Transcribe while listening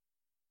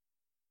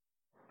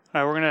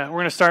All right, we're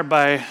gonna start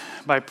by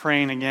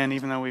praying again,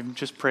 even though we've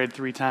just prayed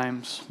 3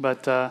 times.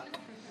 But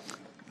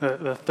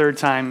the third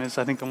time is,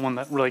 I think, the one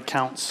that really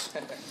counts.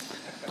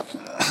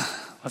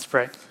 Let's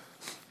pray.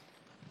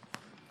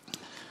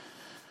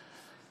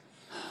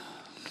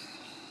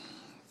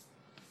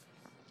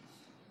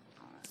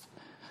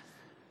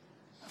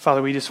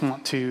 Father, we just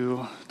want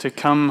to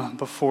come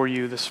before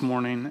you this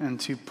morning and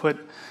to put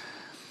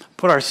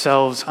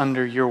ourselves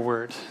under your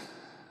word.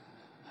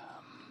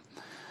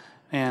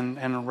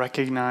 And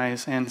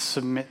recognize and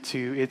submit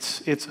to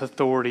its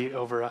authority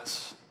over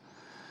us.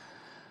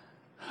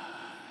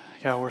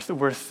 Yeah,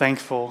 we're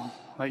thankful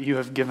that you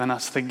have given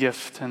us the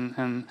gift,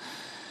 and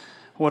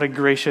what a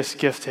gracious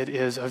gift it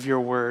is of your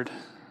word,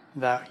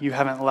 that you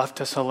haven't left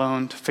us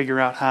alone to figure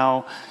out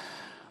how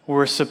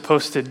we're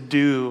supposed to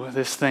do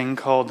this thing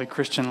called the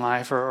Christian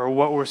life, or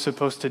what we're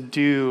supposed to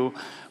do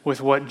with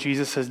what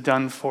Jesus has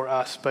done for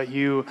us, but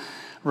you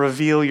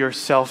reveal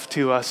yourself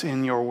to us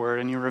in your word,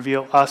 and you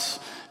reveal us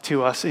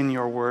to us in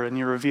your word, and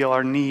you reveal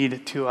our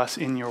need to us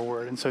in your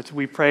word. And so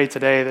we pray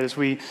today that as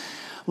we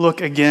look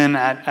again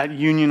at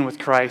union with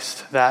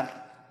Christ,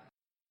 that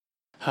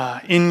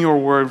in your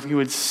word we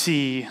would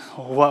see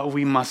what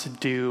we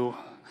must do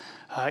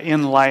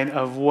in light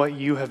of what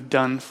you have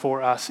done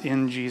for us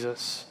in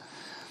Jesus.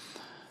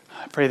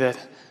 I pray that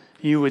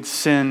you would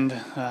send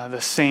the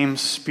same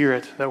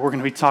Spirit that we're going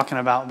to be talking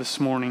about this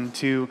morning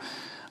to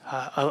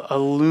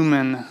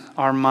illumine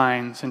our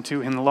minds and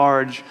to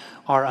enlarge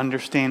our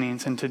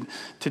understandings and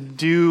to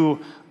do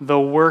the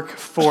work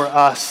for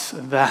us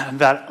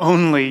that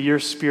only your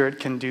Spirit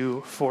can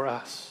do for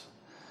us.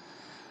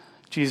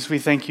 Jesus, we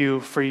thank you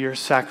for your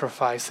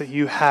sacrifice, that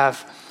you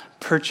have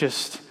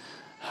purchased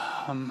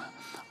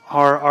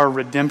our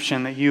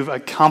redemption, that you've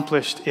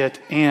accomplished it,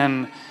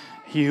 and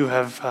you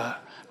have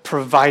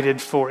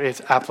provided for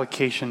its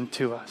application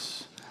to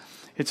us.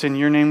 It's in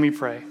your name we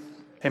pray.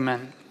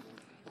 Amen.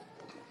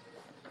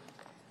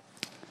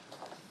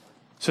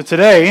 So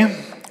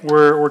today,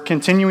 we're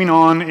continuing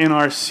on in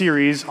our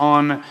series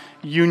on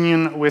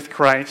union with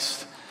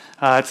Christ.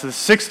 It's the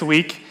 6th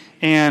week,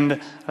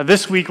 and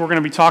this week we're going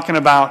to be talking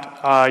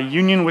about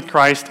union with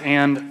Christ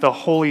and the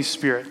Holy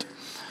Spirit.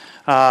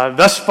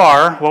 Thus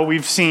far, what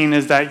we've seen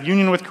is that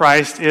union with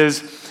Christ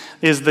is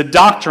the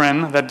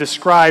doctrine that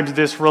describes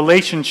this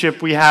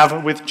relationship we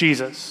have with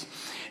Jesus,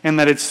 and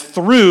that it's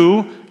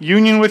through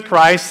union with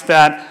Christ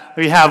that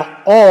we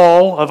have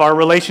all of our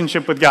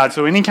relationship with God.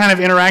 So any kind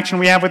of interaction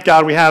we have with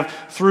God, we have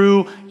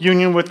through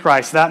union with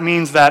Christ. That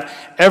means that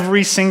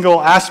every single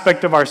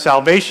aspect of our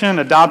salvation,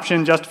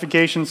 adoption,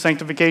 justification,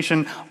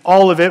 sanctification,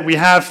 all of it we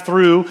have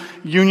through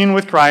union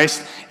with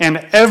Christ.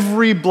 And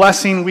every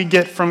blessing we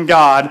get from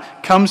God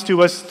comes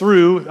to us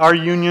through our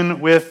union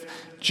with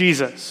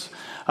Jesus.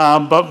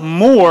 But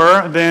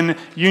more than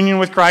union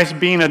with Christ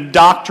being a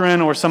doctrine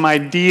or some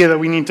idea that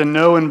we need to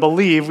know and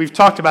believe, we've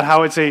talked about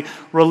how it's a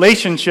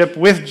relationship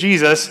with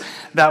Jesus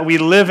that we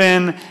live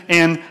in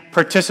and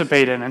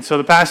participate in. And so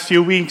the past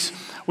few weeks,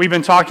 we've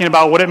been talking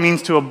about what it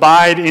means to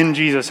abide in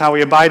Jesus, how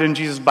we abide in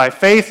Jesus by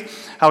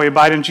faith, how we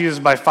abide in Jesus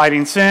by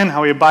fighting sin,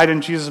 how we abide in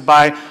Jesus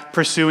by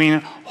pursuing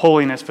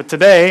holiness. But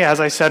today, as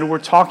I said, we're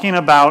talking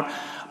about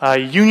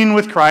union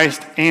with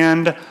Christ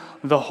and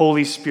the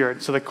Holy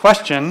Spirit. So the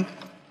question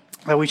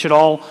that we should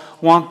all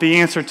want the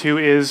answer to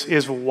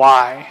is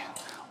why?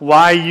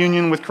 Why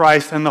union with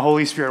Christ and the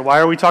Holy Spirit? Why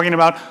are we talking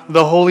about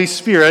the Holy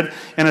Spirit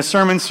in a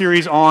sermon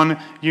series on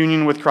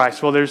union with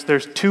Christ? Well,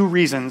 there's 2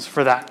 reasons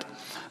for that.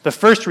 The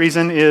first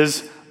reason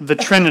is the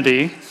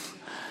Trinity,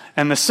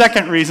 and the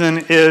second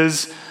reason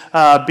is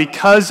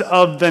because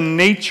of the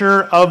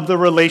nature of the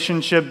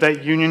relationship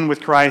that union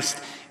with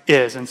Christ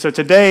is. And so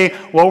today,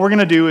 what we're going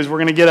to do is we're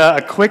going to get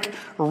a quick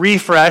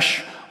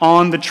refresh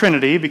on the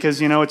Trinity,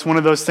 because, it's one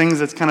of those things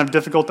that's kind of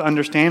difficult to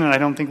understand, and I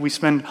don't think we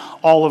spend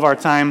all of our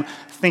time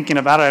thinking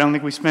about it. I don't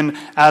think we spend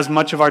as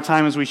much of our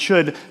time as we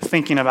should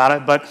thinking about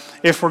it. But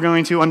if we're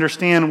going to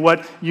understand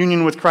what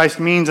union with Christ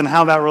means and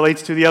how that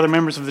relates to the other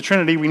members of the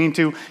Trinity, we need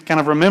to kind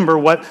of remember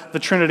what the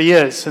Trinity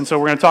is. And so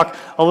we're going to talk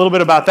a little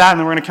bit about that, and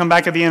then we're going to come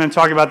back at the end and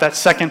talk about that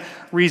second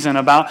reason,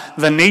 about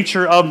the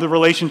nature of the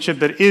relationship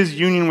that is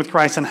union with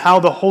Christ and how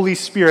the Holy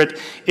Spirit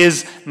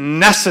is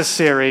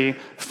necessary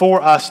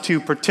for us to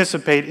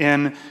participate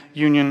in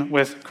union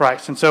with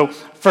Christ. And so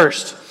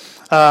first,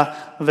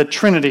 the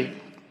Trinity.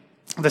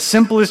 The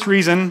simplest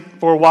reason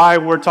for why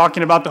we're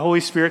talking about the Holy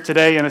Spirit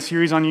today in a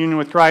series on union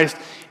with Christ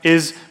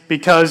is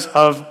because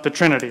of the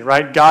Trinity,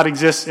 right? God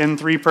exists in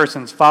 3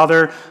 persons,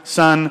 Father,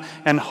 Son,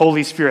 and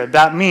Holy Spirit.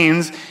 That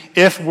means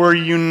if we're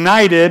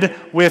united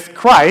with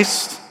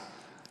Christ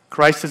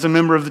is a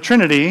member of the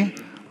Trinity,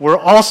 we're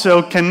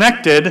also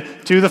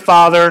connected to the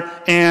Father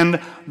and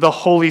the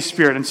Holy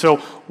Spirit. And so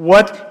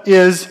what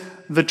is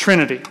the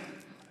Trinity?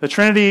 The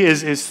Trinity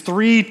is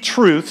 3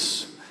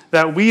 truths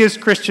that we as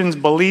Christians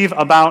believe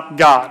about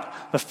God.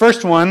 The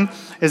first one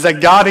is that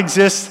God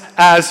exists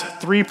as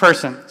 3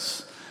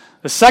 persons.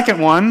 The second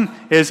one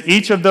is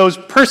each of those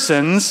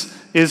persons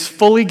is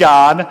fully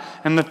God.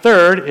 And the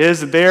third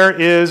is there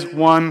is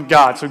one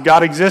God. So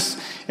God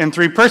exists in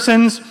 3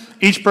 persons,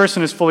 Each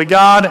person is fully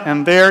God,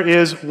 and there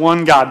is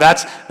one God.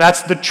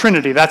 That's the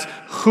Trinity. That's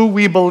who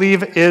we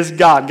believe is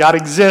God. God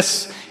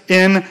exists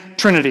in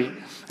Trinity.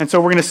 And so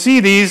we're going to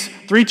see these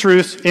three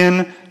truths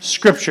in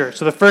Scripture.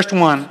 So the first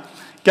one,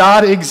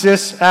 God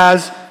exists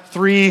as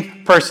three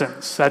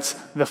persons. That's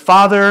the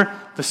Father,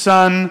 the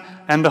Son,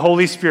 and the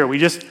Holy Spirit. We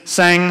just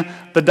sang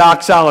the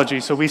doxology,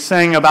 so we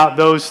sang about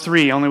those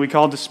three, only we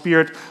called the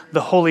Spirit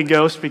the Holy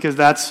Ghost because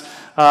that's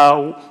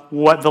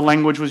what the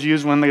language was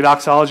used when the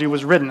doxology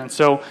was written. And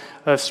so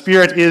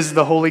Spirit is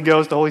the Holy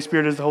Ghost, the Holy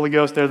Spirit is the Holy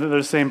Ghost, they're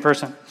the same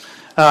person.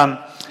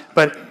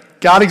 But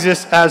God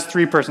exists as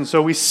three persons.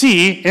 So we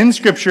see in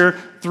Scripture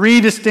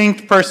three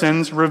distinct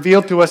persons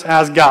revealed to us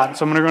as God.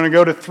 So I'm going to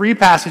go to three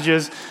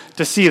passages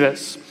to see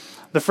this.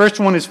 The first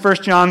one is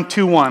 1 John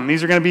 2:1.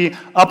 These are going to be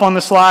up on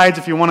the slides.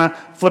 If you want to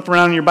flip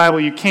around in your Bible,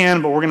 you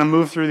can, but we're going to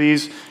move through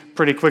these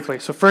pretty quickly.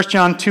 So 1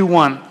 John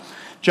 2:1.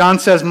 John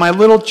says, "My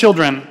little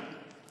children,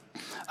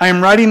 I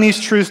am writing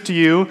these truths to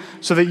you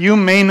so that you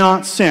may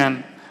not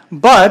sin.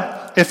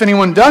 But if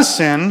anyone does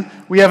sin,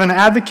 we have an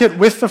advocate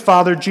with the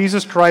Father,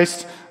 Jesus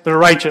Christ, the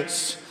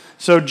righteous."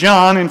 So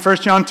John, in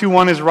 1 John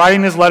 2:1, is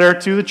writing his letter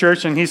to the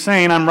church, and he's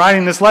saying, I'm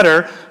writing this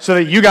letter so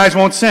that you guys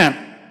won't sin.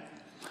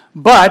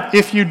 But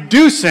if you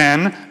do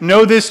sin,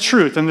 know this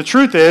truth. And the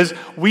truth is,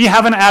 we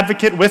have an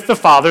advocate with the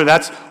Father.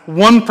 That's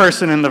one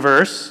person in the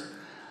verse,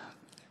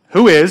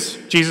 who is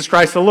Jesus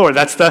Christ the Lord.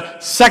 That's the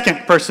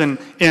second person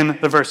in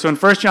the verse. So in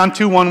 1 John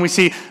 2:1, we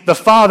see the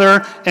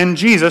Father and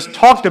Jesus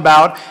talked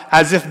about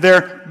as if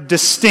they're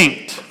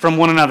distinct from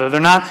one another.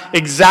 They're not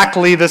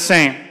exactly the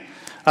same.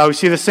 We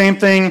see the same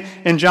thing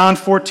in John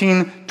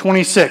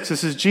 14:26.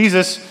 This is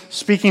Jesus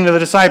speaking to the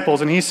disciples,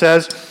 and he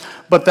says,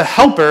 "But the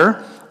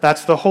Helper,"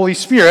 that's the Holy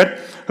Spirit,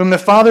 "whom the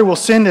Father will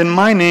send in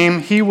my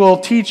name, he will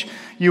teach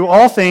you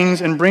all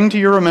things and bring to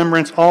your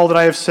remembrance all that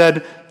I have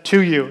said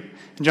to you."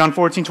 In John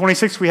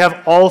 14:26, we have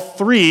all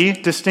three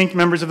distinct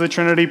members of the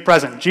Trinity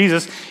present.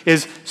 Jesus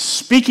is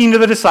speaking to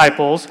the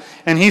disciples,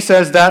 and he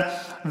says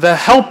that the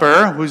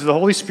Helper, who's the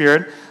Holy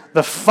Spirit,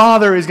 the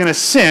Father is going to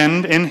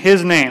send in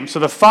his name. So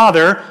the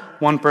Father,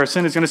 one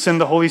person, is going to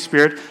send the Holy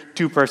Spirit,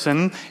 two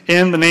person,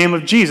 in the name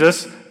of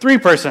Jesus, three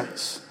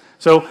persons.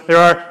 So there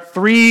are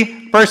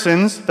three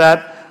persons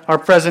that are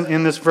present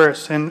in this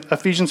verse. In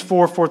Ephesians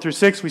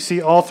 4:4-6, we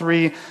see all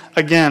three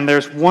again.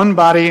 There's one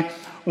body,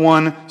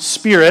 one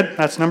Spirit,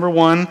 that's number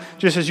one.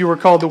 Just as you were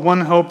called to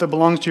one hope that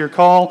belongs to your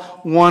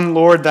call, one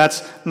Lord,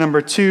 that's number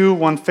two.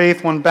 One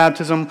faith, one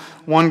baptism,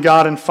 one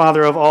God and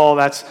Father of all,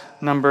 that's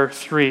number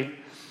three.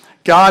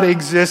 God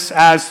exists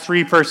as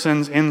three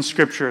persons in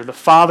Scripture, the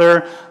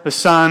Father, the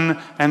Son,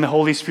 and the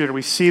Holy Spirit.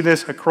 We see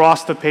this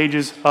across the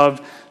pages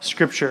of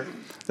Scripture.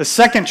 The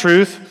second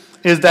truth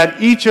is that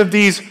each of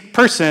these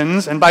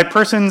persons, and by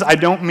persons I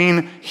don't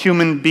mean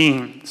human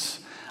beings.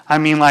 I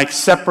mean like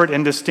separate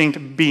and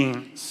distinct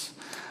beings.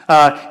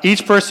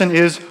 Each person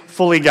is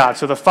fully God.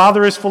 So the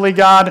Father is fully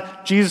God,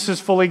 Jesus is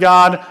fully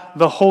God,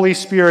 the Holy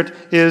Spirit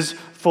is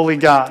fully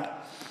God.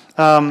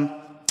 1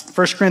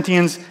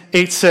 Corinthians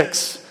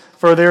 8:6.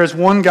 "For there is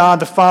one God,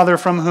 the Father,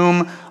 from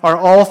whom are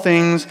all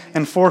things,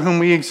 and for whom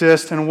we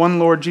exist, and one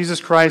Lord,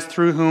 Jesus Christ,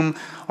 through whom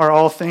are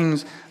all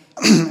things,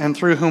 and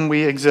through whom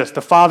we exist."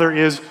 The Father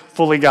is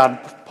fully God.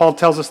 Paul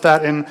tells us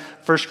that in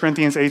 1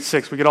 Corinthians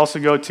 8:6. We could also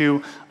go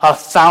to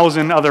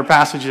 1,000 other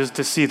passages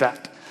to see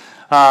that.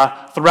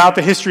 Throughout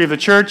the history of the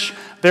church,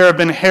 there have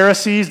been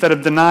heresies that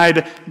have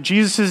denied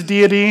Jesus'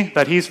 deity,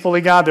 that he's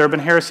fully God. There have been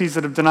heresies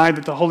that have denied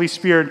that the Holy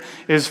Spirit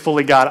is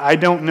fully God. I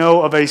don't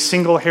know of a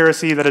single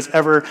heresy that has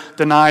ever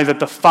denied that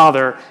the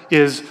Father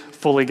is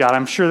fully God.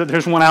 I'm sure that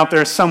there's one out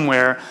there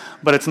somewhere,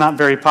 but it's not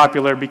very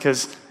popular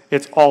because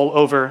it's all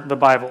over the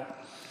Bible.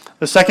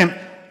 The second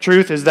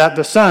truth is that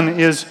the Son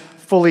is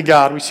fully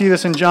God. We see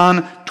this in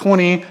John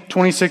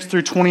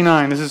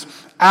 20:26-29. This is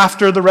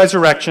after the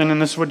resurrection,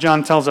 and this is what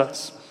John tells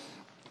us.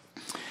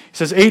 He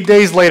says, 8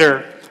 days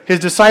later, his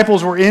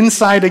disciples were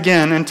inside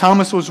again, and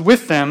Thomas was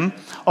with them,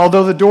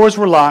 although the doors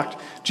were locked.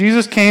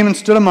 Jesus came and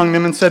stood among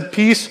them and said,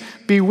 "Peace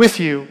be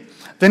with you."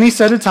 Then he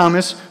said to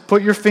Thomas,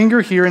 "Put your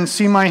finger here and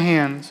see my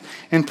hands,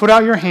 and put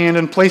out your hand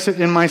and place it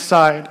in my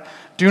side.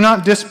 Do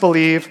not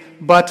disbelieve,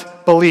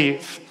 but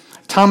believe."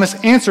 Thomas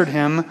answered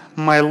him,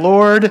 "My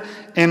Lord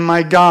and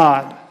my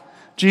God."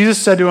 Jesus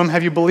said to him,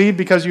 "Have you believed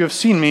because you have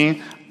seen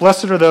me?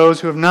 Blessed are those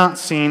who have not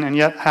seen and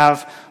yet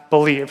have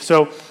believed."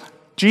 So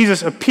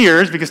Jesus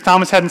appears, because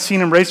Thomas hadn't seen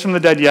him raised from the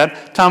dead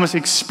yet. Thomas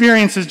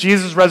experiences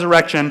Jesus'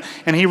 resurrection,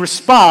 and he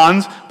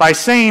responds by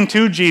saying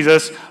to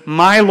Jesus,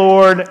 "My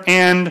Lord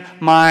and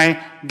my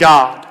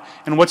God."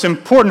 And what's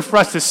important for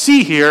us to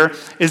see here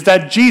is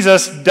that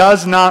Jesus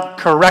does not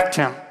correct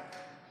him.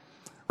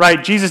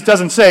 Right? Jesus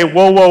doesn't say,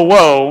 "Whoa, whoa,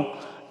 whoa,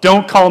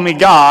 don't call me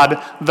God.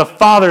 The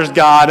Father's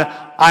God,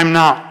 I'm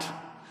not."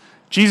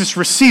 Jesus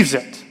receives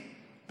it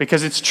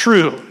because it's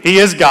true. He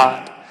is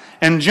God.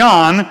 And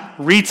John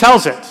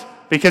retells it,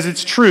 because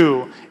it's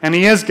true, and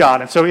he is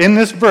God. And so in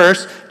this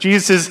verse,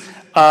 Jesus is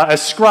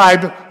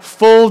ascribed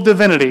full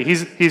divinity.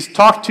 He's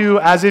talked to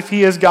as if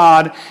he is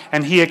God,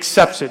 and he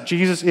accepts it.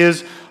 Jesus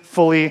is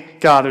fully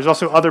God. There's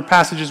also other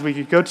passages we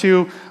could go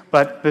to,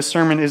 but this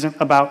sermon isn't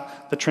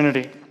about the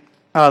Trinity.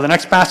 The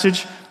next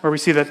passage where we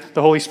see that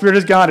the Holy Spirit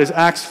is God is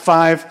Acts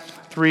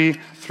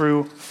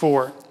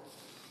 5:3-4.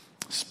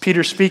 It's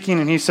Peter speaking,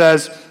 and he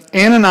says,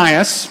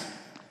 Ananias,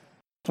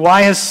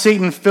 why has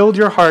Satan filled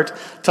your heart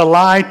to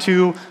lie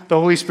to the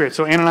Holy Spirit?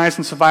 So Ananias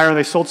and Sapphira,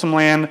 they sold some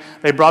land.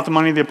 They brought the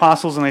money to the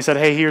apostles, and they said,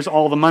 hey, here's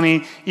all the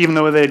money, even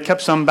though they had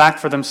kept some back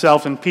for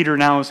themselves. And Peter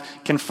now is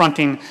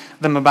confronting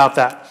them about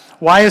that.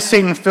 Why has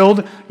Satan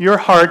filled your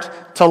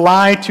heart to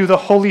lie to the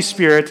Holy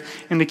Spirit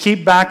and to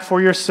keep back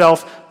for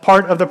yourself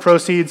part of the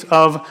proceeds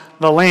of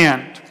the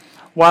land?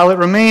 While it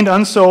remained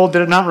unsold,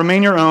 did it not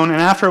remain your own? And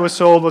after it was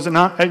sold, was it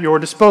not at your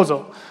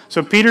disposal?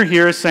 So Peter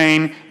here is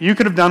saying, you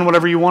could have done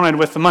whatever you wanted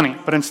with the money,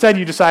 but instead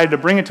you decided to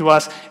bring it to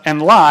us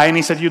and lie, and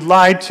he said you'd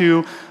lied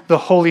to the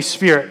Holy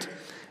Spirit.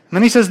 And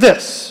then he says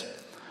this,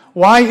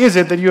 why is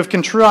it that you have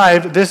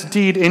contrived this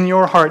deed in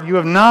your heart? You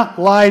have not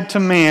lied to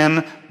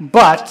man,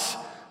 but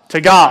to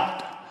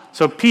God.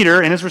 So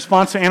Peter, in his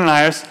response to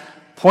Ananias,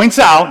 points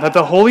out that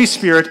the Holy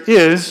Spirit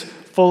is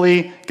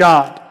fully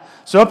God.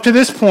 So up to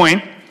this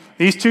point,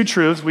 these two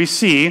truths, we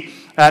see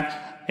that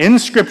in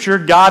Scripture,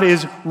 God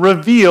is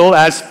revealed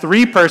as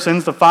three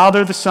persons, the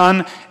Father, the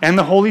Son, and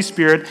the Holy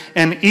Spirit,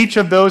 and each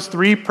of those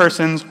three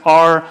persons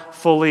are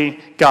fully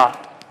God.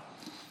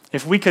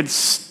 If we could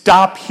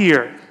stop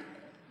here,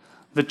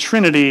 the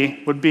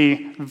Trinity would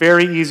be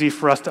very easy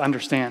for us to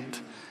understand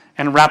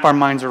and wrap our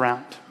minds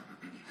around.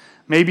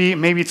 Maybe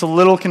it's a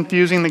little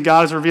confusing that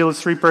God is revealed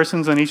as three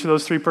persons, and each of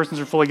those three persons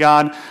are fully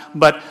God,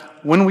 but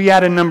when we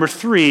add in number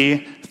 3,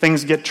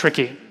 things get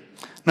tricky.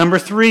 Number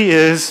 3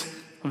 is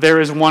there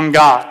is one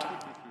God.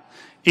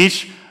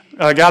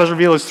 God is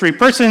revealed as three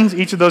persons.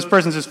 Each of those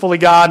persons is fully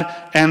God,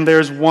 and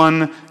there's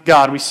one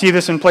God. We see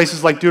this in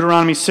places like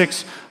Deuteronomy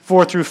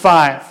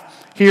 6:4-5.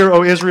 Hear,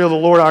 O Israel, the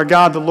Lord our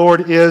God, the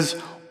Lord is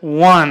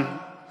one.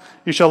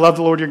 You shall love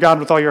the Lord your God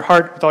with all your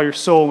heart, with all your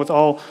soul, with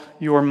all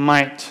your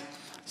might.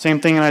 Same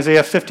thing in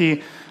Isaiah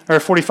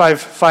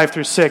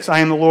 45:5-6. I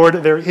am the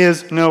Lord, there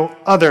is no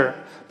other.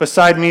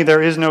 Beside me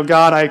there is no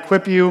God. I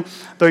equip you,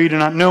 though you do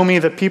not know me,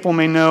 that people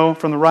may know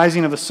from the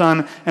rising of the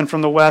sun and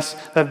from the west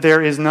that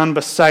there is none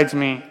besides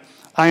me.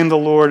 I am the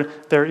Lord,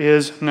 there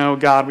is no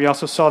God. We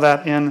also saw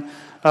that in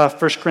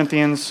 1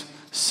 Corinthians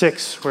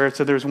 6, where it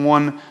said there's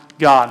one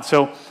God.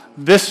 So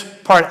this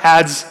part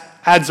adds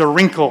a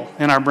wrinkle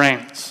in our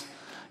brains.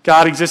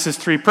 God exists as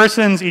three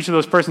persons. Each of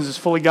those persons is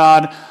fully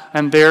God,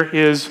 and there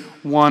is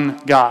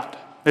one God.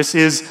 This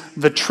is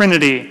the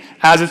Trinity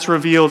as it's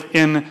revealed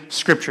in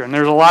Scripture. And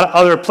there's a lot of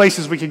other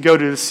places we could go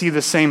to see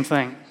the same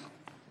thing.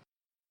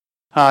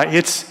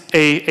 It's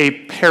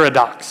a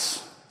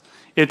paradox.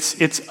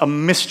 It's a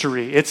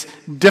mystery. It's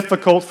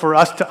difficult for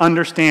us to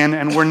understand,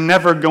 and we're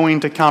never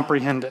going to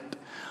comprehend it.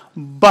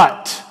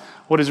 But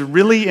what is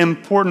really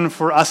important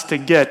for us to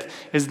get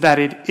is that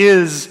it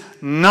is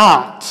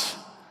not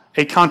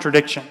a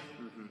contradiction.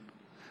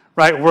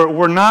 Right?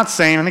 We're not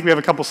saying, I think we have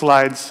a couple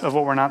slides of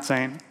what we're not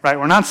saying. Right?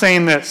 We're not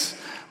saying this.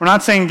 We're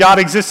not saying God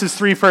exists as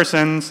three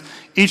persons,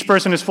 each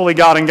person is fully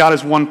God, and God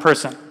is one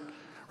person.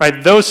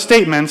 Right? Those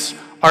statements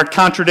are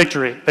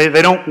contradictory.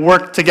 They don't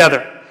work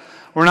together.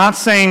 We're not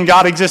saying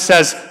God exists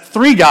as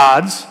three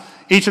gods,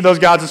 each of those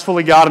gods is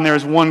fully God, and there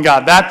is one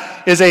God.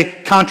 That is a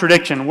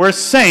contradiction. We're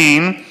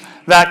saying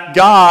that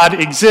God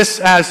exists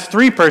as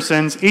three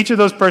persons, each of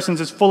those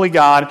persons is fully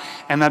God,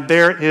 and that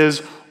there is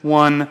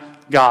one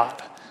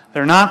God.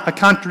 They're not a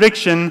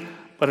contradiction,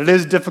 but it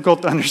is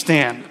difficult to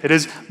understand. It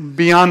is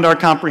beyond our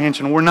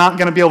comprehension. We're not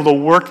going to be able to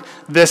work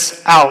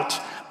this out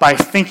by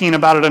thinking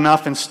about it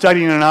enough and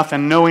studying enough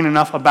and knowing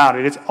enough about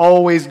it. It's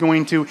always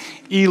going to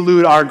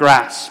elude our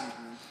grasp.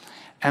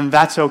 And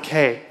that's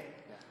okay,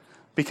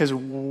 because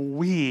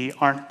we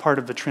aren't part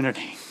of the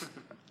Trinity.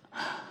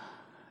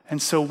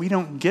 And so we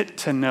don't get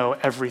to know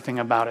everything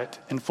about it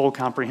in full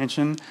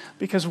comprehension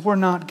because we're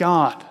not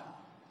God.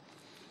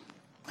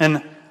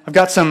 And I've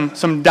got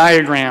some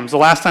diagrams. The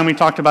last time we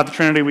talked about the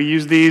Trinity, we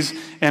used these,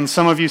 and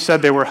some of you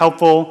said they were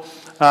helpful.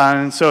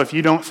 And so if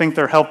you don't think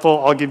they're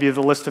helpful, I'll give you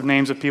the list of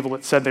names of people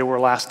that said they were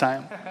last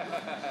time.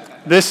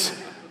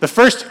 The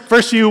first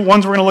few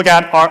ones we're going to look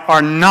at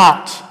are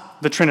not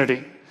the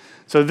Trinity.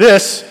 So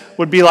this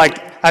would be like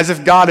as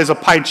if God is a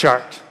pie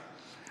chart,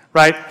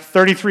 right?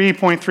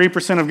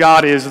 33.3% of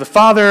God is the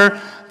Father,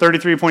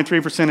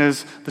 33.3%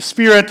 is the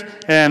Spirit,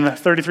 and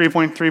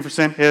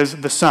 33.3% is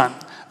the Son.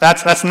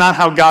 That's not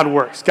how God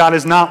works. God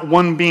is not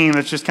one being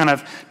that's just kind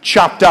of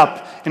chopped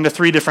up into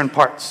three different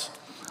parts.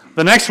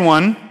 The next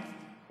one,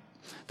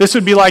 this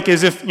would be like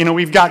as if,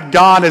 we've got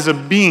God as a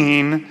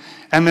being,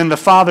 and then the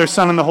Father,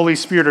 Son, and the Holy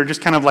Spirit are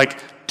just kind of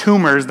like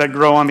tumors that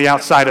grow on the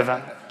outside of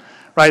him.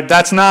 Right?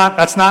 That's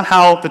not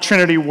how the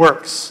Trinity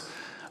works.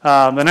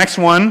 The next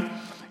one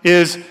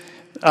is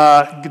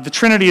the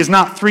Trinity is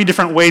not three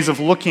different ways of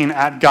looking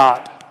at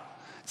God.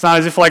 It's not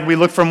as if like we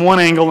look from one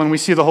angle and we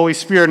see the Holy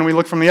Spirit, and we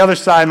look from the other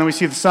side and then we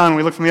see the Son, and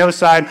we look from the other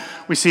side,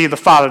 we see the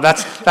Father.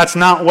 That's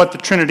not what the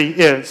Trinity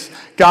is.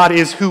 God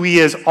is who he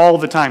is all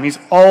the time. He's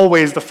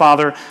always the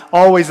Father,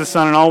 always the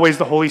Son, and always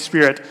the Holy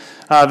Spirit.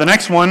 The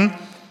next one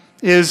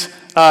is,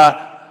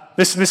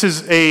 this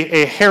is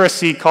a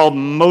heresy called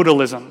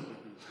modalism.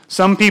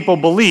 Some people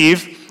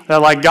believe that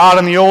like God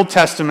in the Old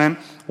Testament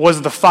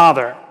was the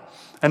Father.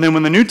 And then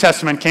when the New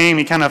Testament came,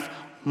 he kind of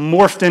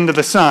morphed into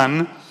the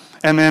Son.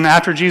 And then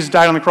after Jesus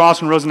died on the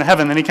cross and rose into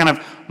heaven, then he kind of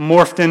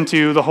morphed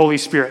into the Holy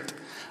Spirit.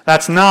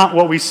 That's not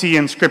what we see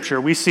in Scripture.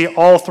 We see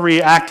all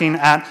three acting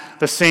at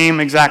the same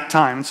exact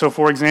time. So,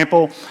 for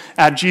example,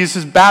 at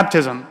Jesus'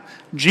 baptism,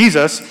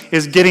 Jesus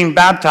is getting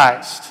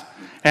baptized.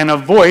 And a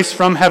voice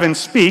from heaven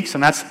speaks,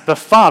 and that's the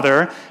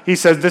Father. He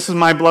says, "This is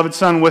my beloved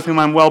Son with whom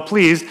I'm well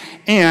pleased."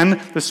 And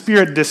the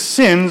Spirit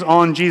descends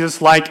on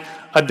Jesus like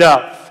a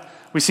dove.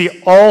 We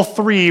see all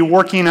three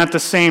working at the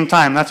same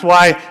time. That's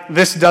why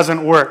this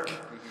doesn't work.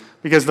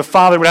 Because the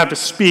Father would have to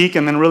speak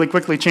and then really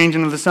quickly change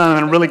into the Son and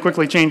then really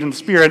quickly change into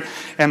the Spirit,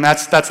 and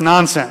that's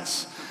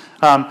nonsense.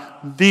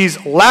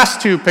 These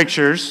last two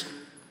pictures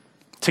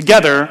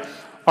together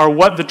are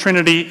what the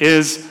Trinity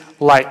is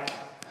like.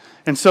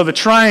 And so the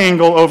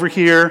triangle over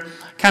here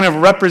kind of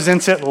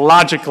represents it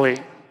logically.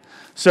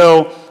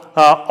 So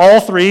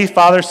all three,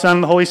 Father, Son,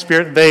 and the Holy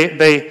Spirit,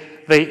 they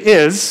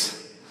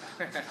is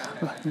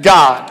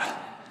God.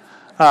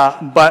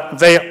 But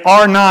they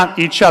are not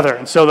each other.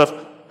 And so the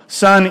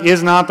Son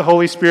is not the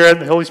Holy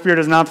Spirit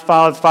is not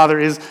the Father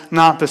is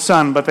not the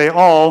Son, but they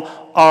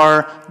all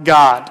are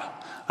God.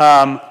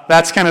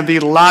 That's kind of the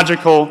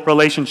logical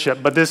relationship.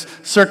 But this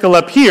circle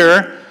up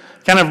here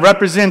kind of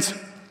represents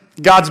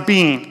God's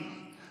being.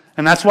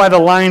 And that's why the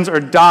lines are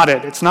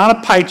dotted. It's not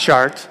a pie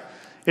chart.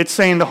 It's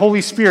saying the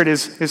Holy Spirit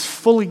is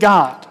fully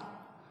God.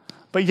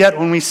 But yet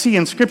when we see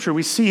in Scripture,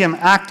 we see him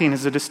acting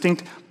as a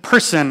distinct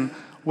person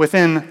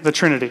within the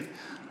Trinity.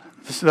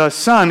 The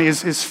Son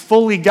is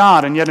fully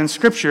God, and yet in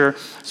Scripture,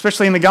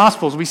 especially in the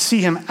Gospels, we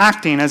see him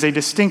acting as a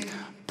distinct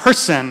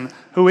person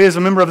who is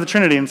a member of the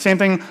Trinity. And same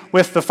thing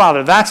with the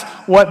Father. That's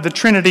what the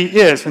Trinity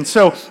is. And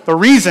so the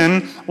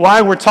reason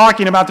why we're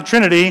talking about the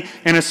Trinity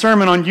in a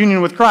sermon on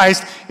union with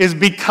Christ is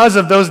because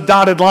of those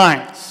dotted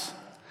lines.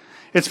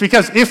 It's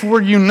because if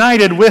we're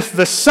united with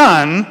the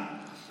Son,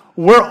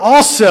 we're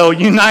also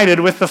united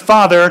with the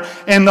Father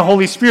and the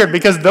Holy Spirit,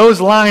 because those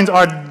lines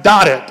are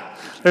dotted.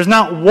 There's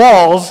not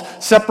walls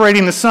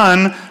separating the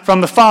Son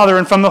from the Father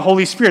and from the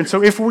Holy Spirit.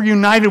 So if we're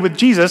united with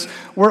Jesus,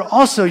 we're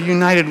also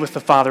united with the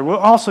Father. We're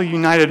also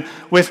united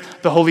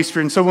with the Holy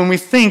Spirit. And so when we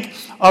think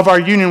of our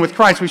union with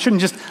Christ, we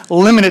shouldn't just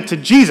limit it to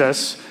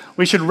Jesus.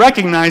 We should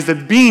recognize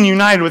that being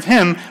united with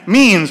him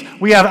means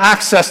we have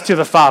access to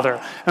the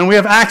Father and we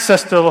have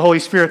access to the Holy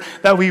Spirit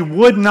that we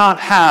would not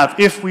have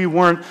if we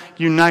weren't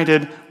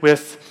united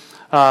with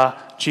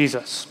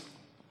Jesus.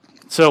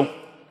 So,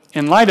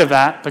 in light of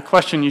that, the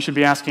question you should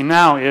be asking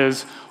now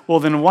is,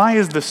 well, then why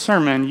is the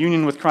sermon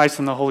union with Christ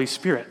and the Holy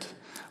Spirit?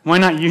 Why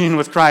not union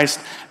with Christ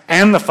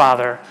and the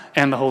Father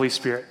and the Holy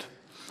Spirit?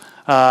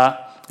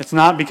 It's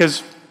not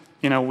because,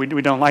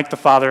 we don't like the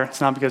Father. It's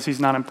not because he's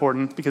not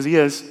important, because he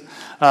is.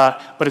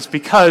 But it's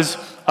because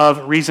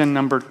of reason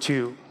number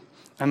 2.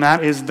 And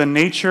that is the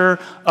nature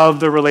of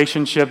the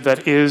relationship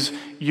that is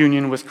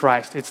union with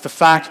Christ. It's the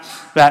fact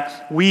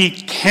that we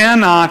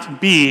cannot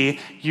be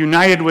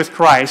united with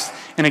Christ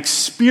and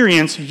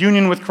experience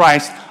union with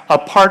Christ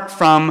apart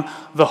from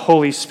the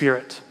Holy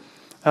Spirit.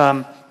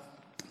 And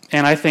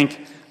I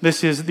think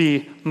this is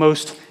the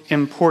most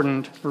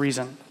important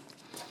reason.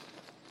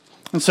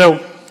 And so,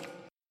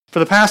 for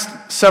the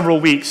past several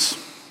weeks,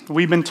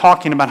 we've been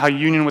talking about how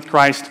union with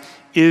Christ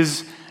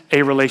is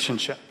a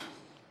relationship.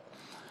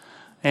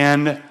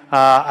 And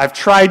I've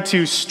tried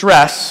to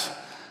stress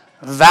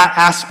that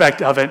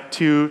aspect of it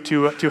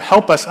to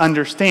help us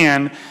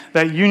understand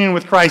that union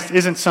with Christ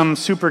isn't some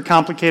super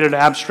complicated,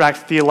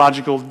 abstract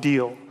theological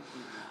deal.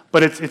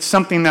 But it's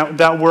something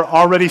that we're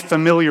already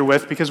familiar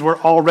with because we're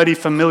already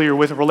familiar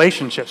with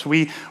relationships.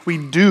 We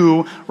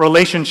do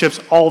relationships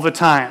all the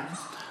time.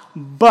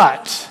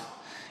 But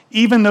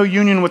even though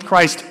union with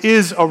Christ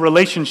is a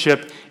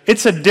relationship,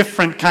 it's a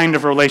different kind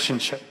of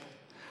relationship.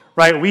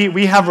 Right?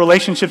 We have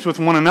relationships with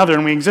one another,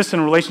 and we exist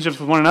in relationships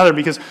with one another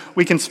because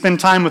we can spend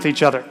time with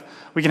each other.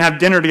 We can have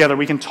dinner together.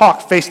 We can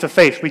talk face to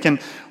face. We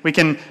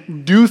can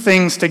do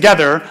things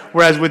together.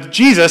 Whereas with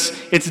Jesus,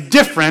 it's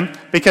different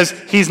because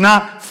he's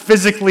not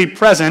physically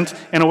present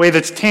in a way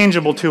that's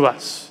tangible to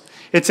us.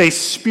 It's a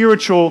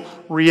spiritual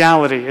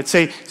reality. It's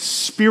a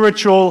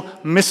spiritual,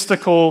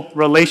 mystical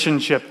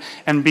relationship.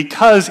 And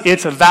because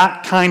it's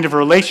that kind of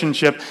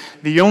relationship,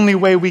 the only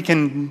way we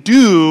can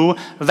do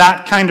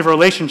that kind of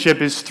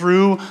relationship is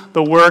through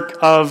the work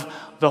of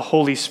the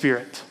Holy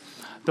Spirit.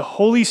 The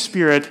Holy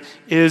Spirit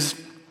is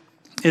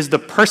the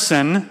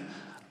person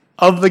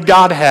of the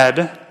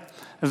Godhead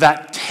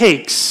that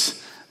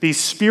takes these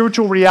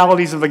spiritual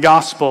realities of the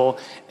gospel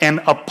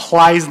and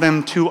applies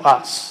them to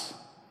us.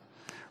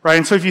 Right?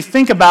 And so if you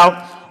think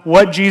about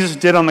what Jesus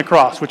did on the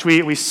cross, which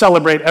we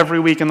celebrate every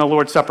week in the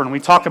Lord's Supper, and we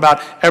talk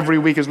about every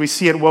week as we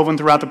see it woven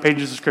throughout the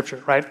pages of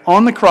Scripture, right?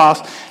 On the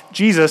cross,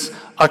 Jesus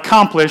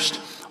accomplished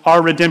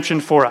our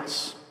redemption for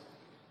us,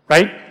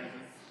 right?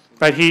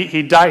 Right?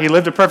 He died. He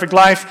lived a perfect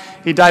life.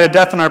 He died a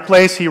death in our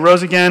place. He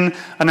rose again,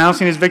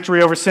 announcing his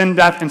victory over sin,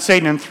 death, and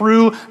Satan. And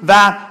through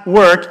that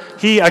work,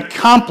 he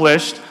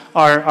accomplished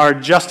our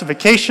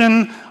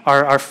justification,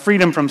 our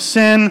freedom from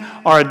sin,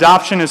 our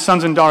adoption as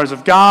sons and daughters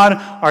of God,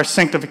 our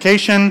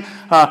sanctification.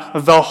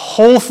 The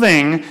whole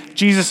thing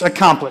Jesus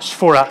accomplished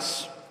for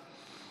us.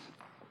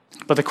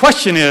 But the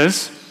question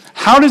is,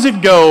 how does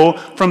it go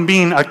from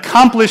being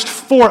accomplished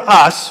for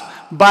us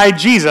by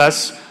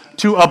Jesus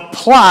to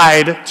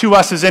applied to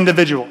us as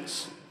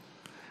individuals?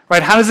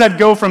 Right? How does that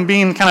go from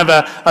being kind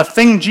of a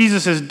thing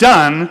Jesus has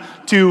done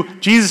to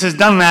Jesus has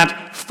done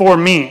that for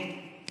me?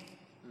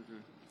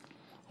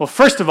 Well,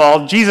 first of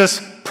all,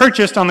 Jesus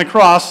purchased on the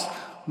cross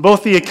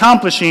both the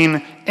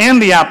accomplishing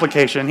and the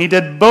application. He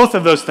did both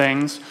of those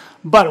things,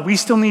 but we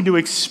still need to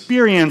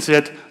experience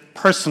it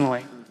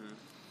personally.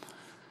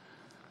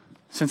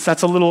 Since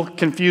that's a little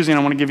confusing, I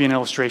want to give you an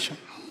illustration.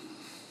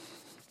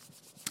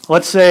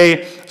 Let's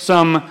say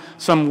some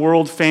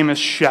world-famous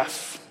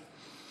chef.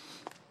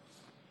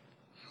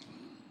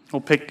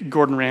 We'll pick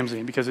Gordon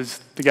Ramsay because it's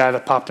the guy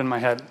that popped in my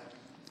head.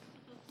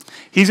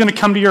 He's going to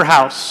come to your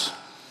house,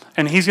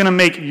 and he's going to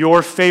make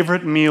your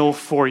favorite meal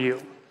for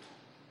you.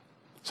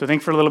 So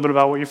think for a little bit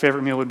about what your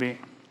favorite meal would be.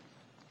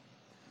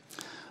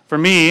 For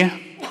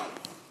me,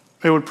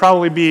 it would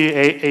probably be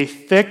a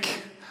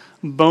thick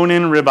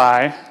bone-in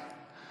ribeye,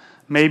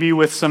 maybe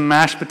with some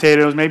mashed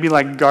potatoes, maybe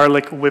like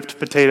garlic whipped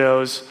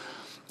potatoes,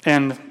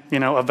 and,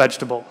 a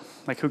vegetable.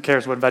 Like, who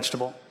cares what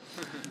vegetable?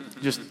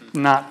 Just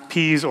not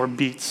peas or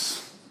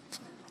beets.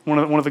 One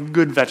of the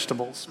good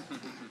vegetables.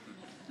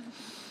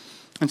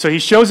 And so he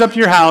shows up to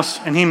your house,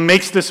 and he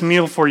makes this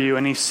meal for you,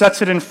 and he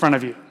sets it in front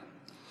of you.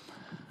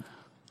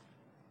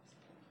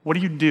 What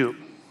do?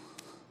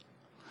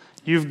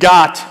 You've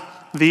got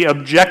the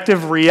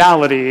objective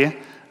reality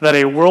that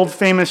a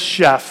world-famous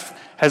chef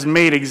has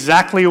made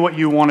exactly what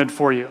you wanted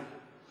for you.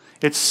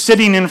 It's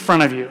sitting in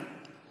front of you.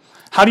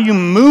 How do you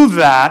move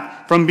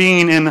that from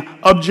being an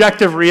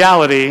objective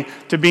reality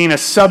to being a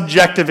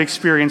subjective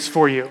experience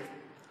for you?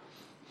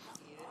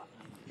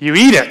 You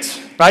eat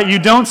it, right? You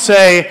don't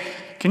say,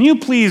 can you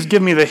please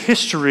give me the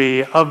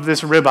history of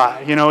this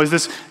ribeye? Is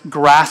this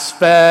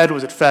grass-fed?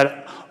 Was it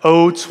fed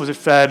oats? Was it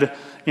fed,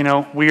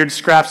 weird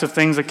scraps of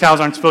things that cows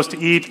aren't supposed to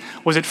eat?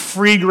 Was it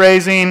free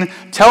grazing?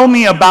 Tell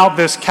me about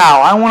this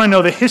cow. I want to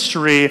know the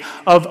history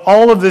of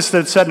all of this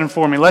that's set in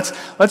for me. Let's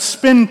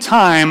spend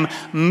time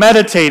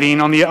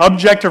meditating on the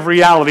objective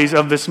realities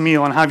of this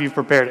meal and how you've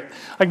prepared it.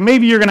 Like,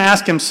 maybe you're going to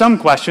ask him some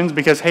questions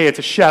because, hey, it's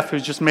a chef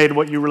who's just made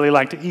what you really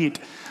like to eat.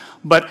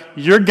 But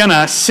you're going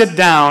to sit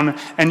down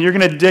and you're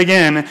going to dig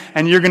in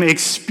and you're going to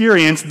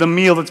experience the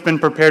meal that's been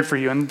prepared for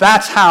you. And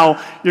that's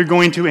how you're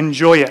going to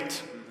enjoy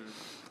it.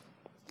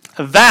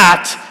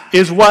 That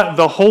is what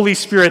the Holy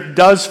Spirit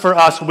does for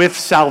us with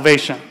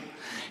salvation.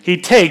 He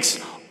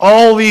takes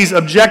all these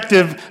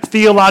objective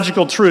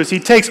theological truths. He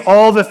takes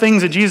all the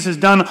things that Jesus has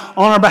done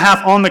on our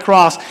behalf on the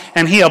cross,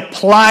 and he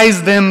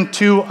applies them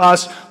to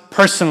us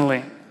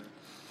personally.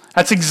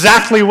 That's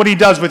exactly what he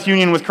does with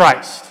union with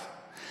Christ.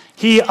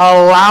 He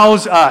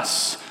allows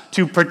us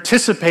to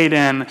participate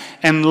in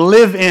and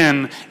live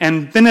in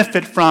and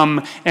benefit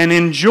from and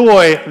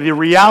enjoy the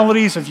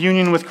realities of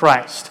union with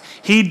Christ.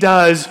 He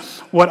does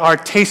what our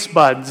taste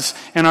buds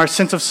and our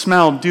sense of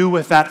smell do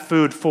with that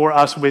food for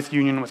us with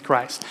union with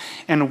Christ.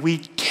 And we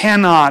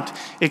cannot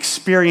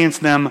experience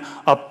them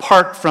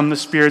apart from the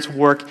Spirit's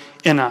work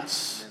in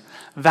us.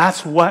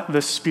 That's what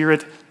the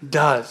Spirit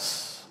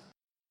does.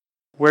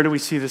 Where do we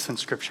see this in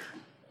Scripture?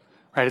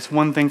 Right? It's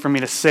one thing for me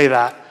to say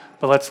that,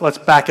 but let's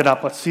back it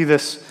up. Let's see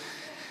this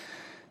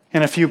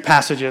in a few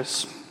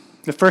passages.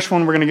 The first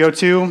one we're going to go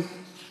to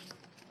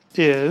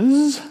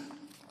is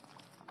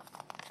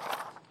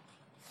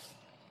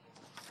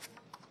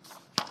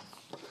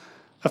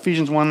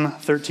Ephesians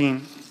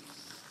 1:13.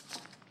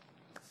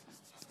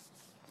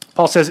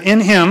 Paul says, in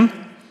him,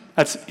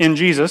 that's in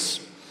Jesus,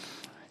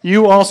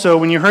 you also,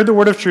 when you heard the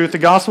word of truth, the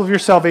gospel of your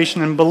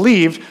salvation, and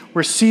believed,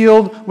 were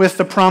sealed with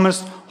the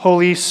promised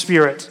Holy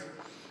Spirit.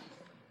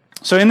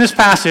 So in this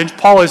passage,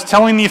 Paul is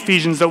telling the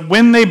Ephesians that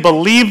when they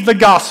believed the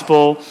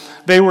gospel,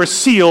 they were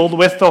sealed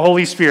with the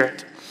Holy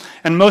Spirit.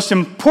 And most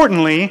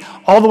importantly,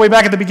 all the way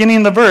back at the beginning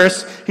of the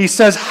verse, he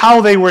says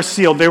how they were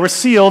sealed. They were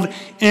sealed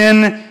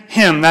in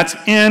him. That's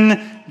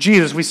in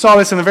Jesus. We saw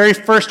this in the very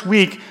first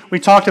week we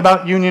talked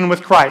about union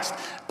with Christ.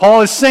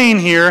 Paul is saying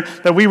here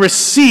that we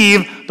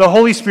receive the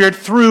Holy Spirit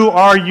through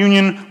our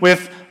union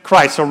with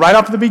Christ. So right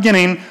off at the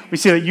beginning, we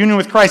see that union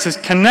with Christ is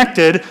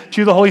connected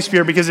to the Holy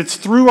Spirit because it's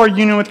through our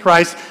union with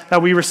Christ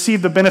that we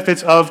receive the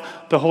benefits of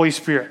the Holy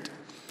Spirit.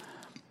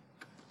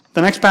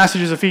 The next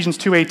passage is Ephesians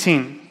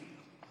 2:18.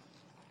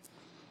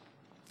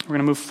 We're going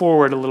to move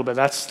forward a little bit.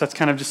 That's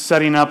kind of just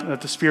setting up that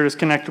the Spirit is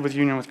connected with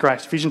union with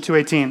Christ. Ephesians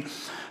 2:18.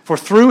 For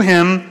through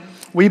him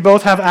we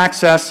both have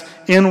access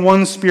in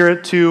one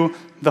Spirit to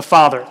the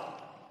Father.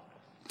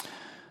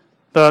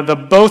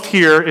 The both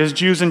here is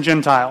Jews and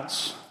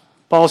Gentiles.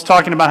 Paul is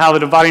talking about how the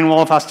dividing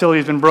wall of hostility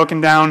has been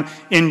broken down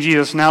in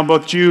Jesus. Now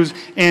both Jews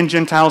and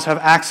Gentiles have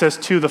access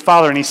to the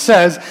Father. And he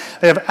says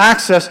they have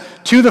access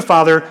to the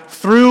Father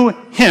through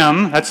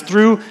him, that's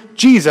through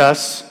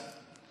Jesus,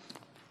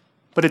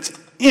 but it's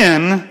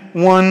in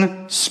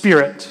one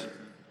Spirit.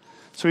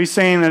 So he's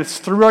saying that it's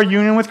through our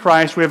union with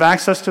Christ we have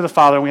access to the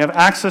Father. We have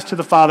access to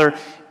the Father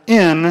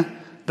in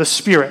the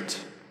Spirit.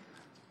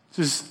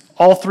 This is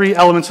all three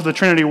elements of the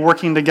Trinity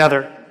working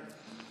together.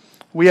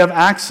 We have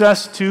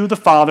access to the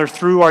Father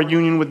through our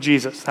union with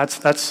Jesus.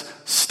 That's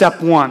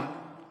step one.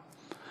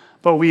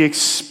 But we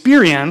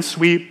experience,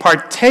 we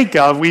partake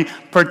of, we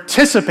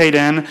participate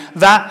in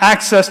that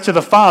access to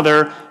the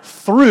Father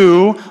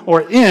through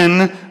or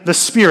in the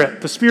Spirit.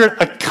 The Spirit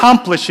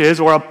accomplishes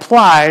or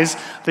applies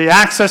the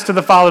access to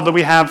the Father that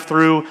we have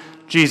through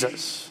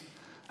Jesus.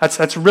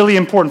 That's really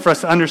important for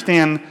us to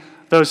understand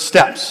those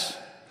steps.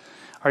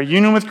 Our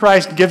union with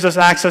Christ gives us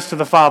access to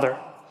the Father.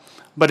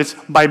 But it's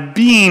by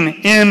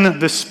being in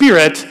the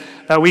Spirit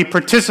that we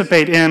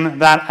participate in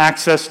that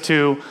access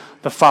to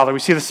the Father. We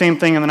see the same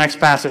thing in the next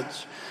passage.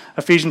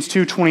 Ephesians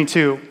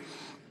 2:22.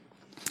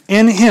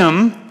 In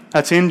him,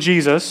 that's in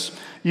Jesus,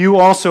 you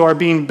also are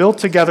being built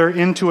together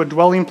into a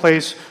dwelling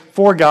place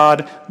for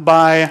God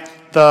by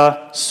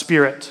the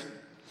Spirit.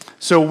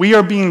 So we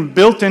are being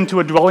built into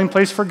a dwelling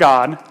place for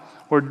God,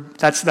 or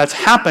that's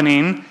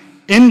happening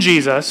in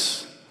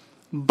Jesus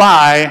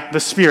by the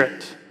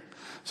Spirit.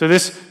 So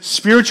this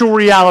spiritual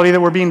reality that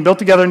we're being built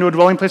together into a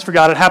dwelling place for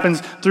God, it happens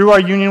through our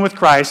union with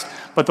Christ.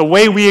 But the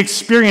way we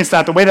experience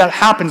that, the way that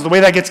happens, the way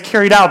that gets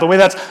carried out, the way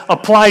that's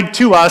applied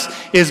to us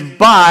is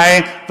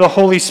by the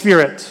Holy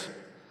Spirit.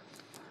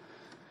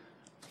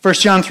 1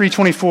 John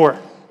 3:24.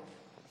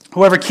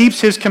 Whoever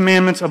keeps his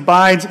commandments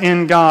abides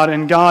in God,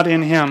 and God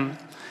in him.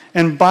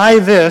 And by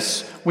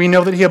this we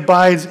know that he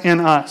abides in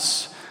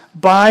us,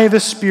 by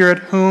the Spirit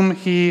whom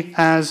he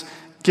has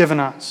given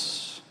us.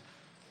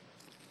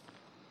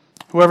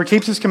 Whoever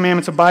keeps his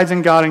commandments abides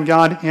in God and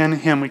God in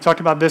him. We talked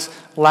about this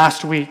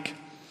last week.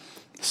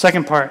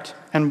 Second part.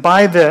 And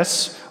by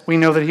this we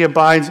know that he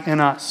abides in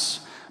us,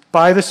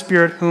 by the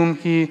Spirit whom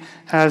he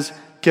has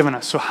given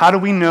us. So how do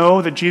we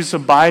know that Jesus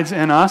abides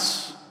in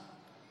us?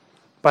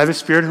 By the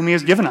Spirit whom he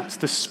has given us.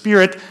 The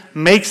Spirit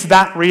makes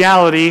that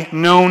reality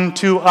known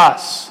to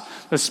us.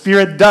 The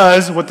Spirit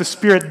does what the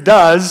Spirit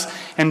does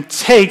and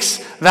takes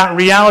that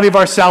reality of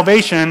our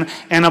salvation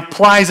and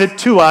applies it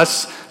to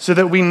us so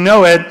that we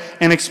know it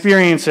and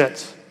experience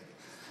it.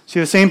 See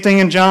the same thing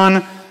in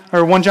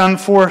 1 John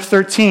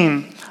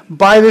 4:13.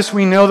 By this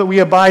we know that we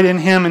abide in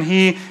him and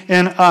he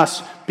in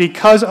us,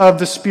 because of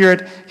the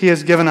Spirit he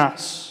has given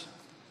us.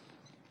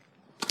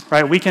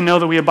 Right? We can know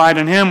that we abide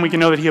in him. We can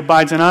know that he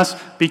abides in us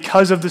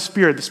because of the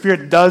Spirit. The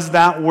Spirit does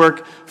that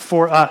work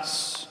for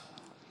us.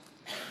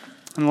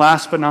 And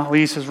last but not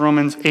least is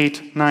Romans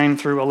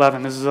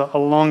 8:9-11. This is a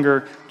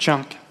longer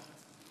chunk.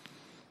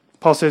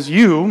 Paul says,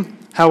 you,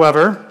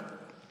 however,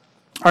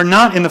 are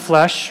not in the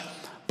flesh,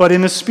 but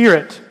in the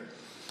Spirit,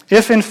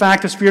 if in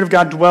fact the Spirit of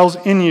God dwells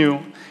in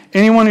you.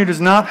 Anyone who does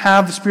not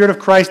have the Spirit of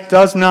Christ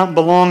does not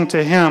belong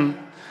to him.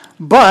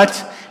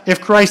 But if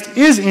Christ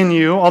is in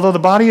you, although the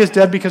body is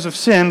dead because of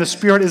sin, the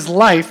Spirit is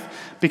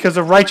life because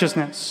of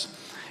righteousness.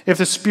 If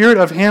the Spirit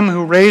of him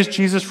who raised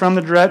Jesus from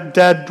the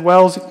dead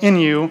dwells in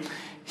you,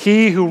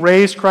 he who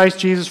raised Christ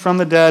Jesus from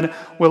the dead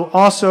will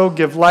also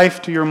give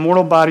life to your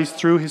mortal bodies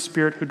through his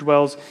Spirit who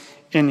dwells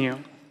in you.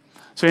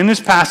 So in this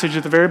passage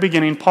at the very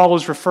beginning, Paul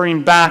is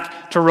referring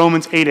back to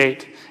Romans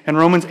 8:8. In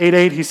Romans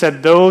 8:8, he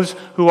said, those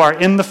who are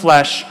in the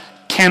flesh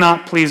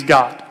cannot please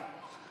God.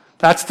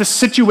 That's the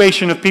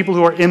situation of people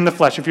who are in the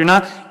flesh. If you're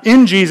not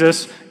in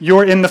Jesus,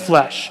 you're in the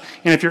flesh.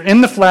 And if you're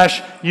in the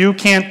flesh, you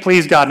can't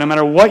please God. No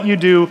matter what you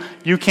do,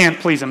 you can't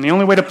please him. The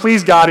only way to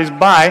please God is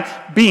by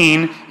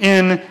being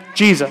in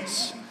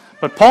Jesus.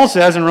 But Paul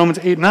says in Romans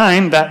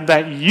 8:9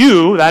 that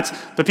you, that's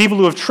the people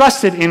who have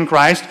trusted in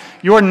Christ,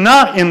 you're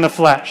not in the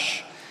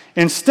flesh.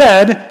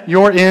 Instead,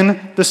 you're in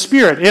the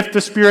Spirit, if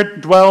the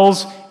Spirit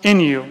dwells in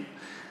you.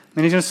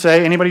 Then he's going to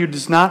say, anybody who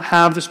does not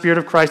have the Spirit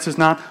of Christ does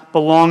not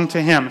belong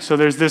to him. So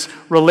there's this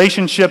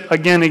relationship,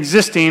 again,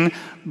 existing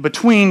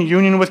between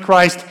union with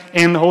Christ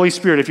and the Holy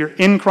Spirit. If you're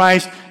in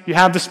Christ, you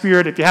have the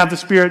Spirit. If you have the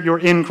Spirit, you're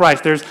in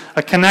Christ. There's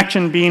a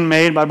connection being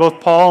made by both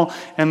Paul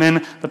and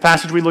then the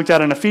passage we looked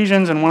at in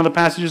Ephesians and one of the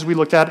passages we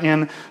looked at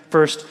in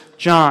 1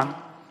 John.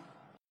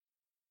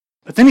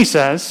 But then he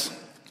says,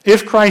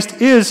 if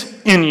Christ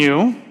is in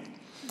you,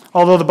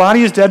 although the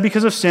body is dead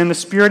because of sin, the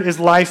Spirit is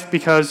life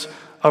because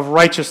of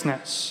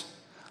righteousness.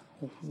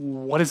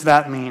 What does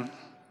that mean?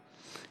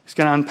 He's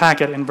going to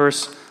unpack it in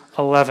verse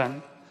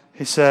 11.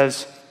 He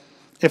says,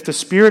 if the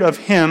Spirit of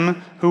him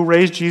who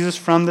raised Jesus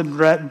from the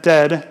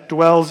dead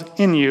dwells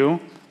in you,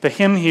 the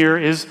him here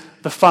is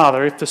the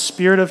Father. If the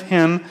Spirit of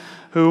him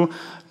who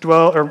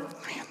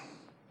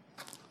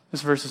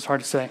this verse is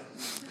hard to say.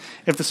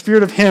 If the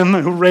Spirit of him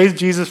who raised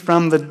Jesus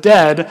from the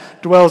dead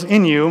dwells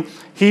in you,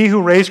 he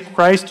who raised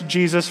Christ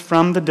Jesus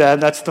from the dead,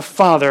 that's the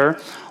Father,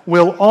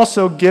 will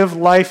also give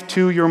life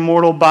to your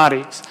mortal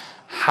bodies.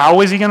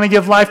 How is he going to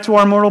give life to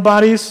our mortal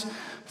bodies?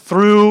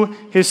 Through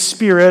his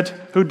Spirit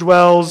who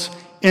dwells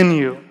in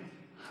you.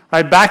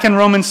 Right, back in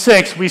Romans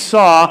 6, we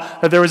saw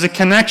that there was a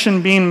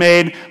connection being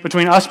made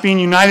between us being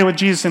united with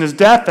Jesus in his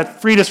death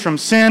that freed us from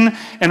sin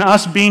and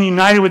us being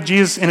united with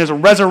Jesus in his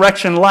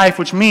resurrection life,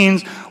 which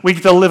means we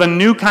get to live a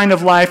new kind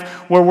of life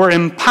where we're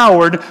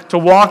empowered to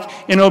walk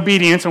in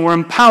obedience and we're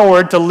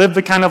empowered to live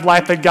the kind of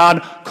life that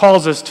God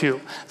calls us to.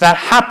 That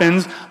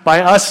happens by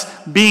us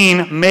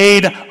being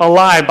made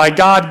alive, by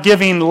God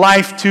giving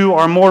life to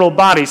our mortal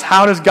bodies.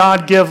 How does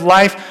God give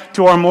life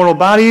to our mortal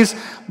bodies?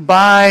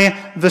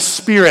 By the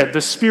Spirit. The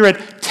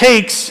Spirit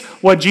takes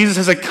what Jesus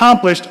has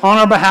accomplished on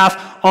our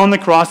behalf on the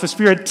cross. The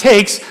Spirit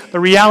takes the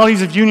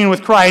realities of union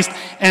with Christ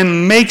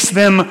and makes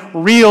them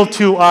real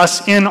to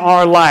us in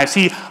our lives.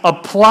 He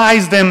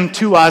applies them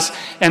to us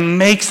and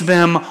makes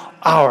them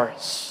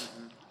ours.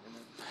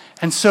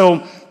 And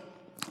so,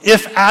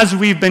 if as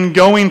we've been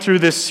going through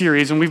this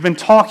series and we've been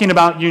talking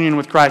about union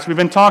with Christ, we've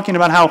been talking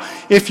about how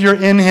if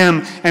you're in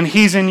him and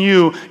he's in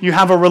you, you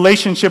have a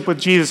relationship with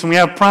Jesus and we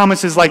have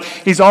promises like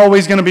he's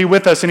always going to be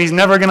with us and he's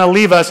never going to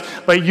leave us,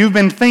 but you've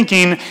been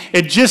thinking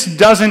it just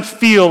doesn't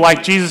feel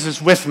like Jesus is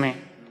with me.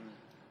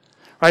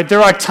 Right?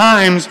 There are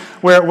times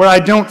where I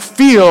don't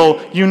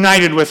feel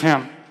united with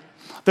him.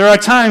 There are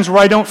times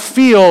where I don't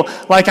feel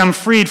like I'm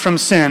freed from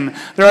sin.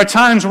 There are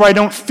times where I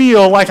don't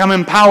feel like I'm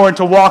empowered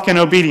to walk in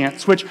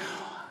obedience, which,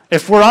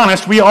 if we're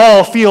honest, we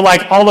all feel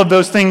like all of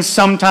those things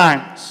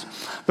sometimes.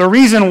 The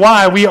reason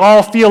why we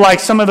all feel like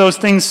some of those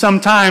things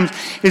sometimes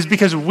is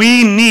because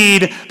we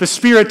need the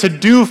Spirit to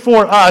do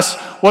for us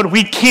what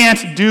we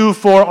can't do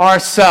for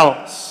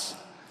ourselves.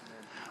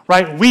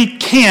 Right? We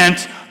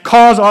can't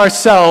cause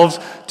ourselves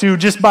to,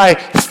 just by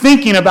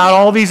thinking about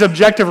all these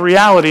objective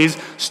realities,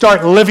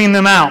 start living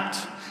them out.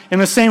 In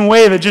the same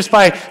way that just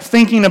by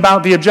thinking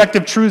about the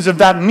objective truths of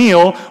that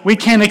meal, we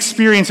can't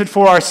experience it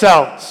for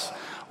ourselves.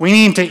 We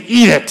need to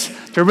eat it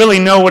to really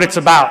know what it's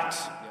about.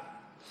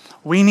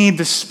 We need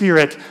the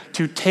Spirit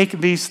to take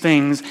these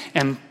things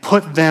and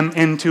put them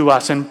into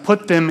us and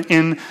put them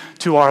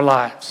into our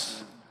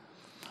lives.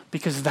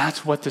 Because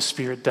that's what the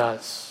Spirit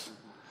does.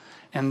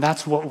 And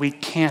that's what we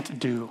can't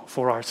do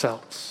for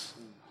ourselves.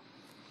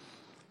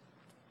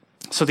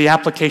 So the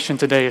application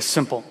today is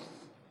simple.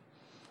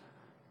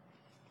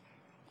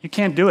 You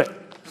can't do it.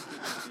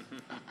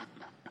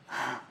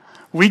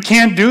 We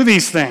can't do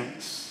these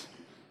things.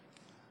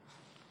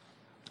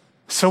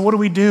 So what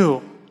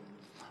do?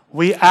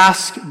 We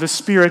ask the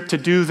Spirit to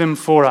do them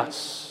for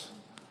us.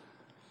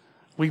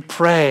 We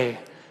pray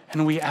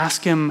and we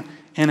ask him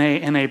in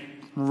a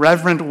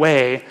reverent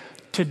way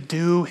to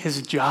do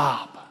his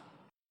job.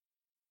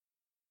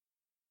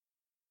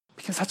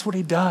 Because that's what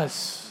he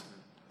does.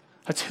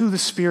 That's who the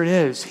Spirit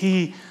is.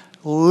 He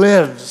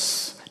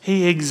lives.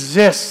 He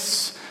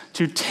exists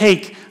to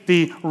take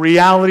the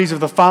realities of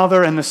the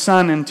Father and the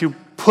Son and to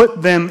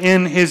put them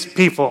in his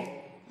people,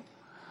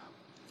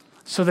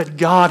 so that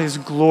God is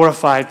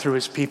glorified through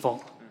his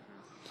people.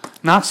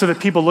 Not so that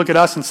people look at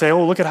us and say,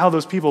 oh, look at how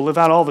those people live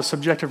out all the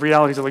subjective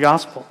realities of the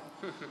gospel.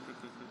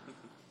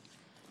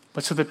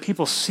 But so that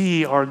people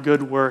see our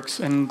good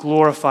works and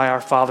glorify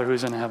our Father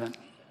who's in heaven.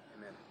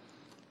 Amen.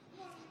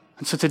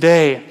 And so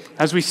today,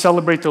 as we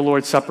celebrate the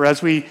Lord's Supper,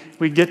 as we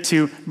get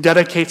to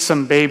dedicate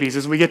some babies,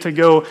 as we get to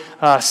go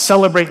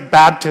celebrate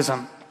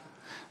baptism,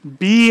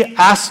 be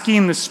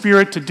asking the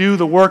Spirit to do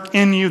the work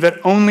in you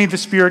that only the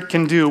Spirit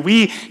can do.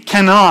 We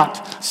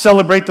cannot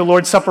celebrate the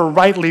Lord's Supper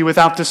rightly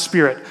without the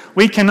Spirit.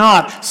 We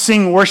cannot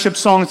sing worship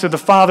songs to the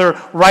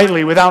Father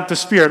rightly without the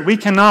Spirit. We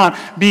cannot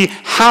be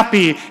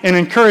happy and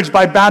encouraged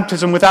by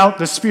baptism without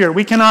the Spirit.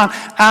 We cannot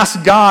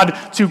ask God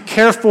to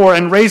care for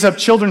and raise up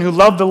children who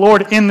love the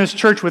Lord in this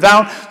church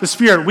without the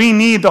Spirit. We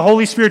need the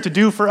Holy Spirit to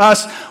do for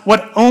us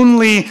what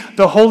only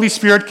the Holy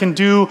Spirit can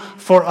do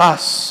for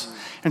us.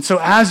 And so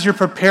as you're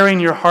preparing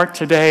your heart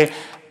today,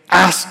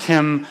 ask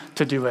him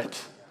to do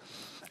it.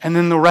 And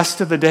then the rest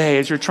of the day,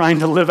 as you're trying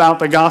to live out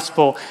the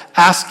gospel,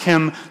 ask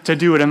him to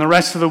do it. And the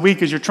rest of the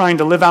week, as you're trying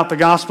to live out the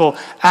gospel,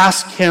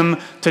 ask him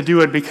to do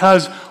it,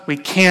 because we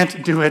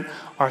can't do it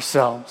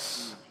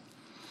ourselves.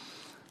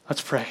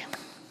 Let's pray.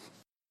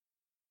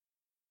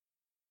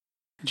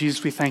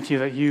 Jesus, we thank you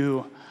that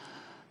you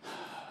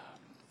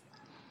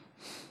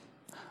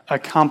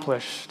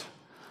accomplished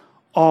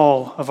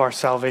all of our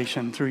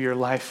salvation through your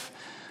life,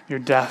 your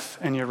death,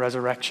 and your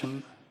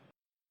resurrection.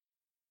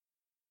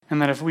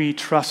 And that if we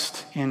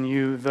trust in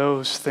you,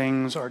 those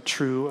things are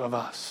true of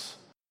us.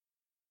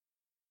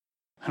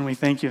 And we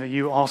thank you that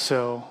you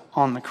also,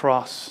 on the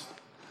cross,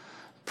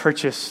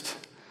 purchased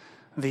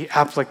the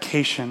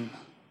application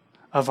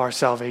of our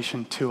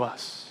salvation to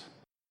us.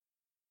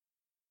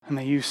 And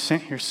that you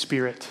sent your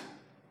Spirit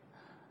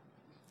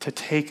to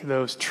take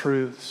those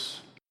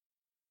truths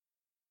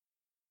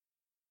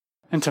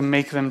and to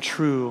make them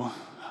true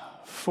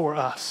for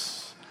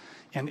us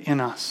and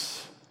in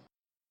us.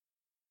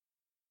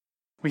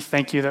 We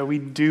thank you that we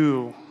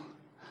do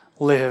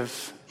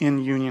live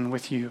in union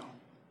with you,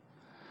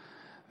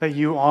 that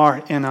you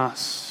are in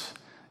us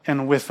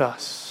and with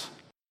us.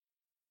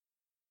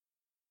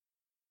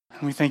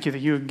 And we thank you that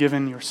you have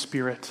given your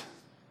Spirit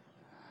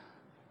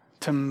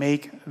to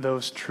make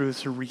those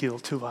truths real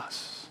to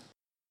us,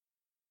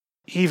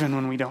 even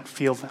when we don't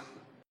feel them.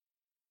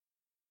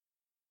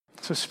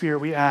 So, Spirit,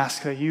 we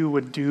ask that you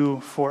would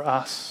do for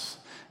us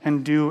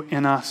and do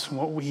in us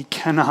what we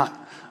cannot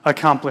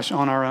accomplish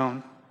on our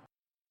own.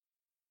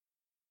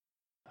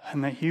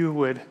 And that you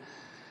would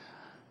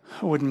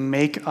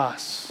make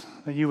us,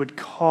 that you would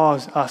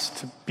cause us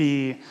to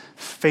be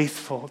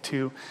faithful,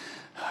 to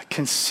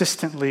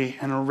consistently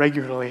and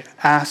regularly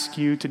ask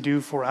you to do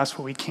for us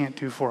what we can't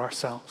do for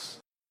ourselves.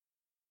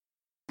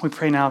 We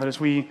pray now that as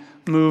we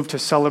move to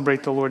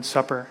celebrate the Lord's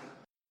Supper,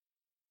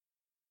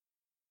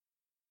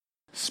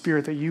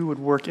 Spirit, that you would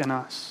work in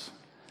us,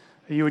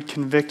 that you would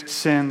convict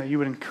sin, that you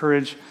would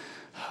encourage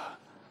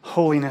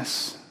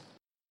holiness,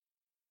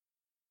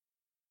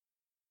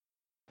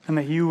 and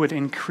that you would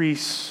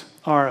increase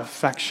our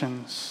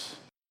affections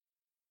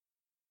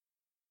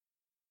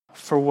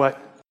for what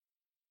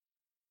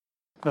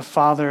the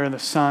Father, the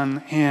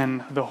Son,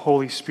 and the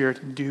Holy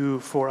Spirit do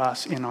for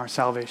us in our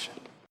salvation.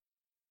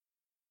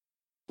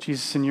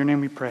 Jesus, in your name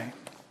we pray.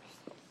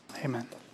 Amen.